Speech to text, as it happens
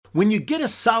When you get a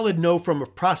solid no from a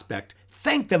prospect,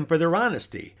 thank them for their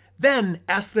honesty. Then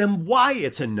ask them why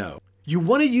it's a no. You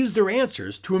want to use their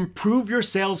answers to improve your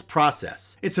sales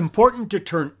process. It's important to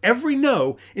turn every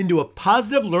no into a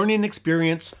positive learning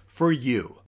experience for you.